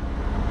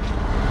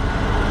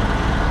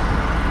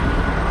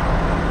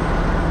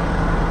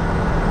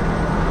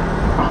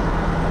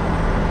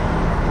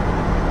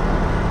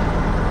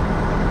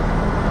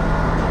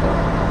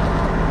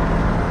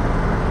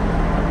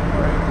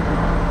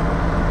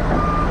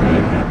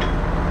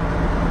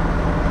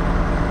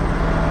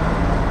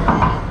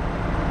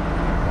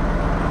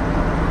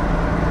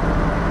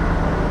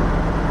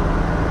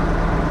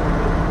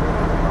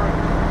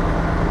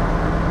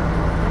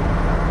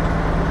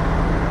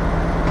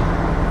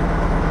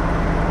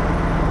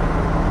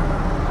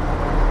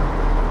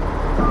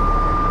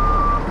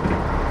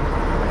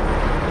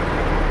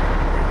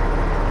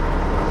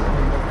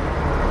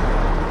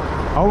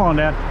 Hold on,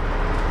 Dad.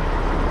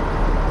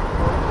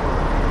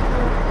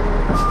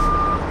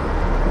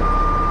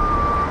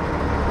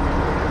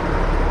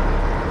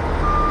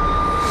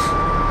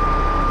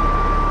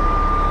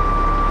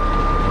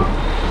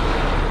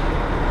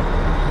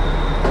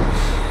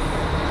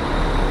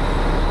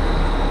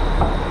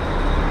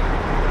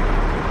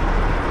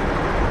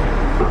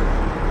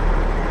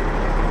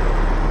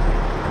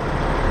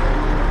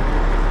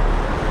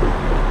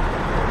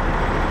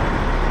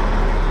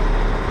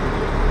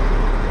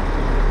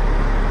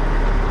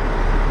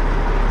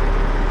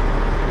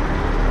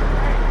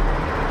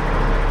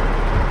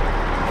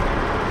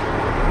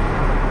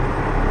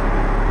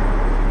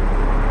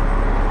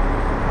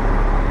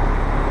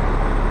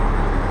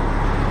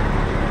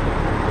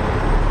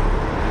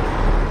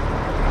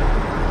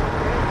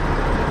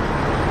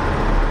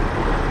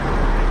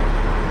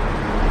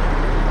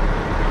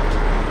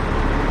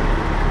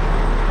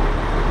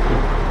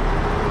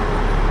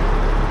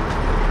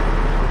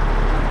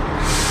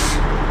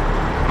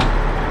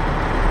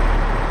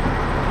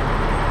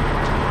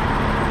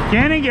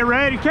 Kenny, get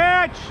ready to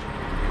catch.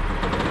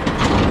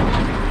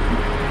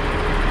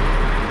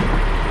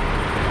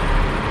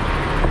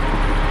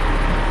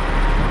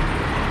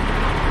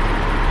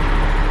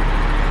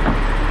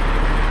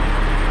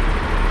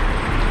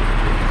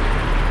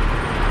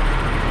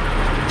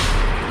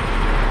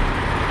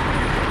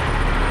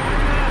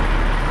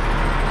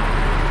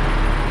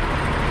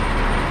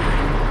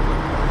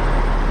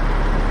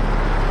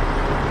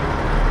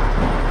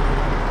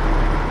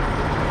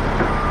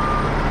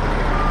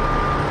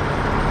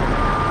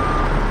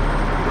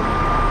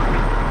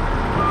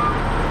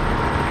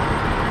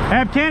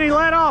 Have Kenny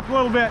let off a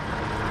little bit.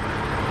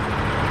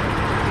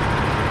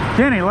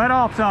 Kenny, let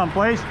off some,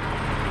 please.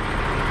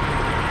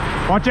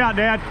 Watch out,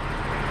 Dad.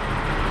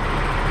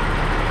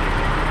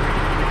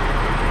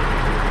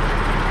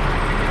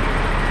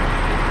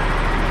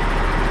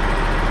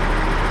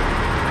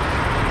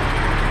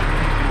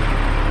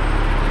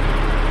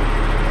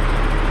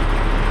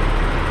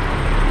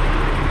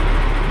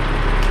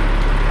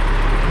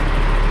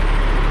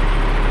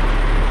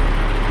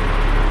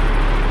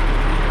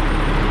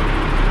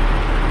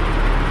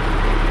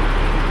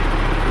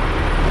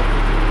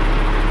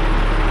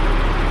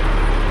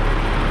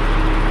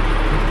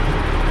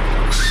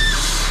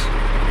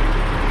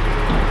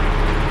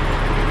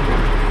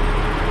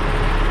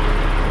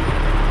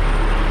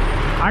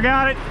 I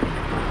got it.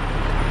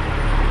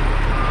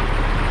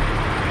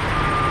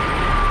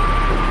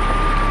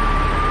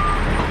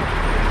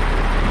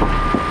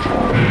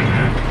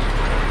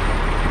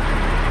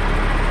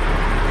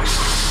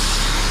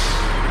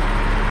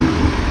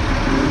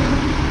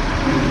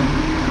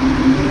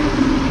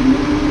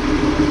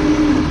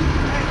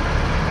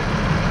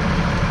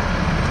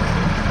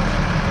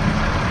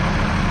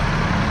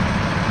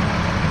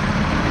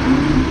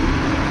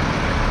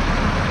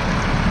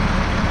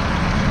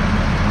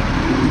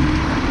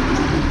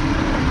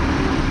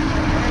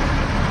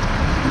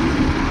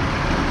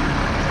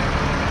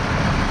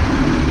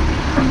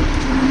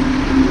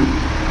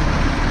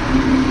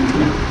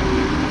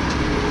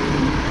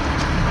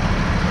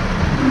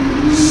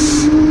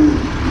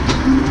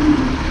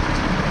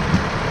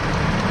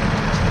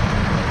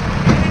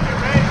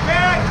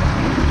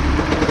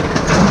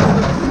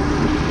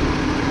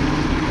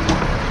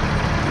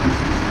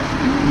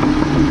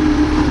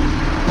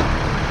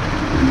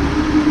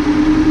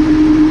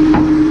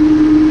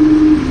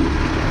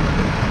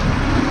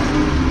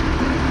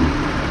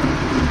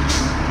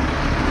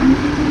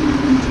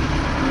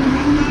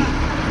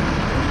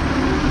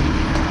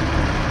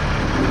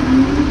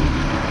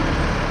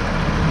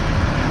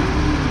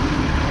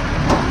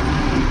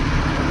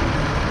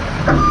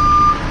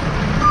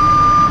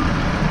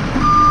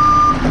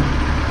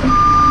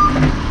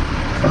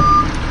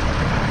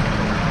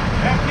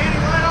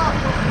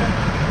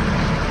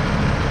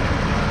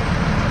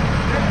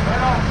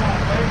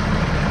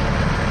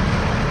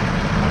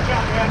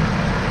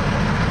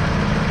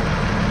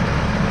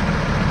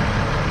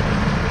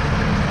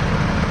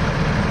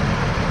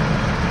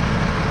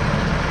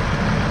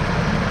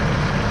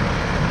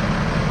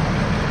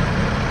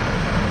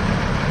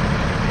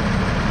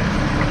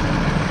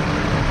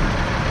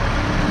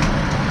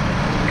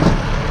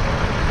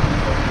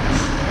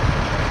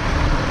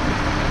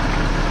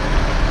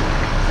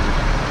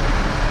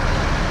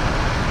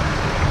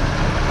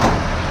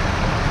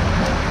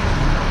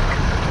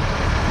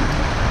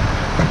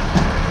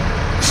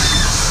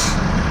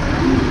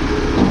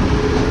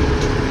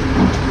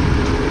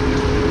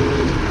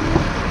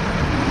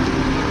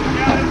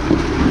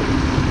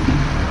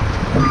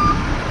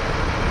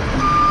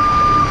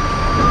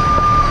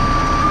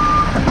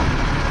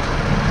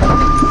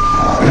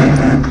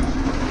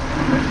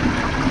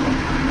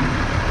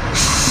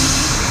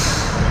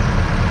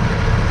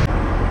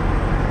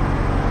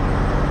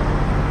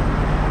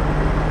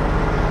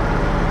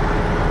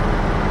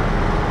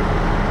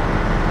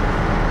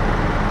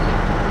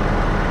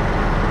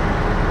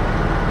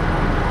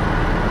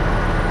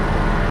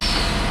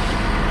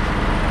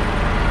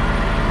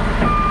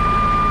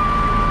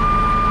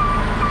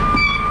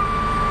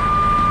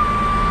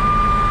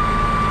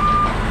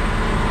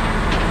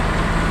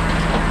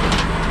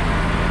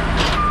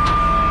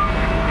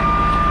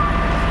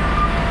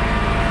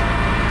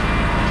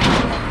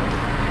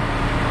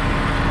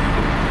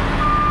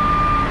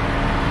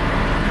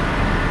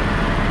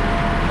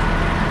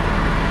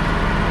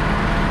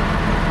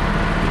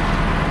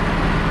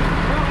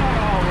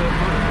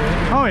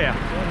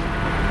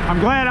 I'm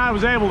glad I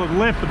was able to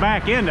lift the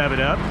back end of it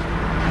up.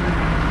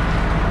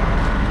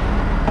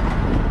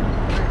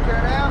 Tear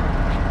it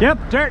down?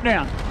 Yep, tear it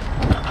down.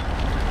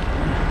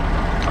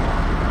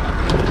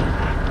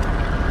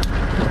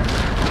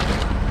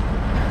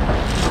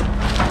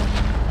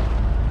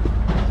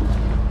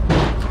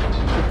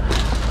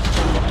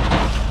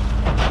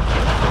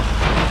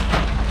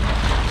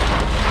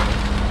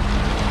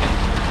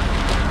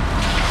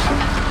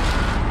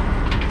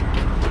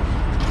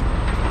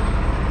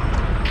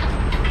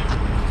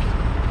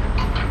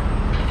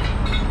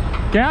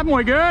 Captain,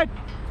 we good?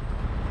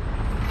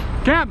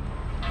 Captain.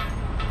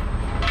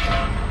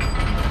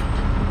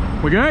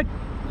 We good?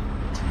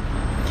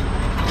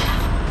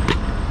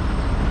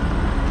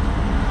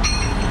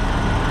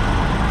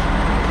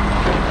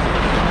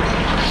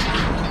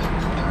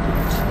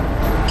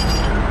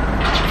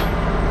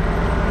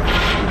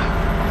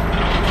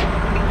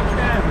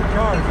 Guys are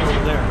charged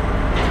over there.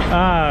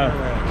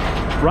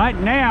 Right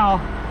now,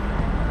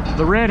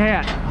 the red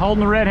hat,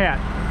 holding the red hat.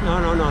 No.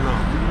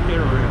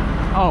 Interrail.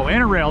 Oh,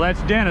 Interrail,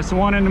 that's Dennis, the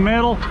one in the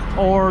middle,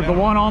 or the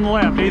one on the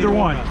left, either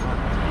one.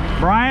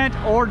 Bryant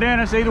or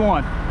Dennis, either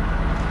one.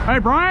 Hey,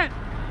 Bryant,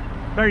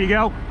 there you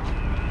go.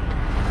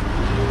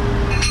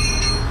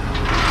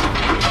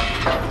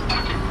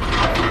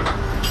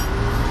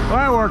 Well,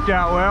 that worked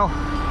out well.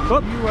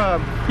 Whoop.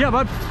 Yeah,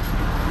 bud.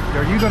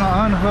 Are you going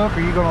to unhook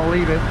or are you going to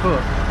leave it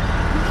hooked?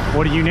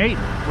 What do you need?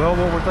 Well,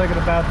 what we're thinking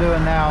about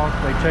doing now,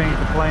 they changed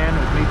the plan,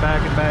 is me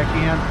backing back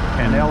in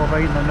and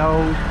elevating the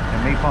nose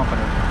and me pumping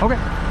it. Okay.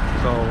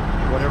 So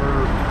whatever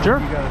Sure.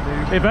 you got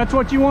to do. If that's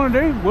what you want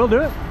to do, we'll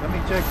do it. Let me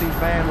check these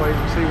bandways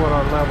and see what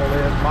our level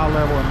is, my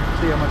level, and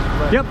see how much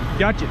is left. Yep,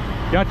 gotcha.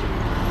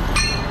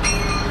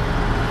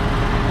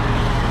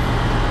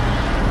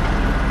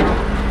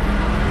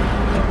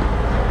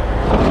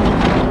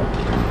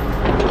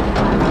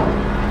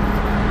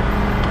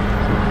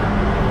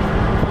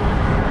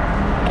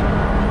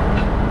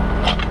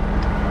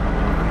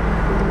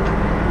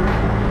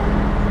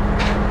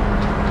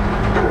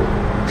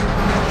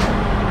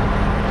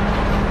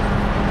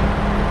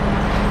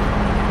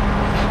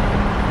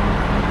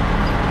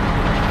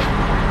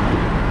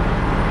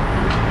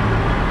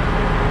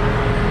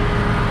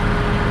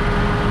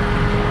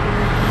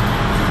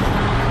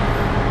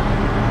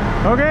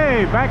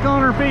 Okay, back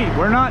on her feet.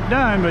 We're not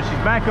done, but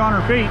she's back on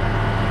her feet.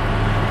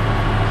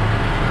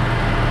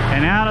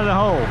 And out of the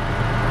hole.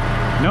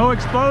 No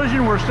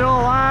explosion, we're still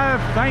alive.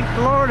 Thank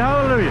the Lord,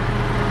 hallelujah.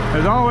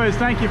 As always,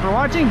 thank you for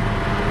watching,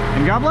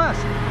 and God bless.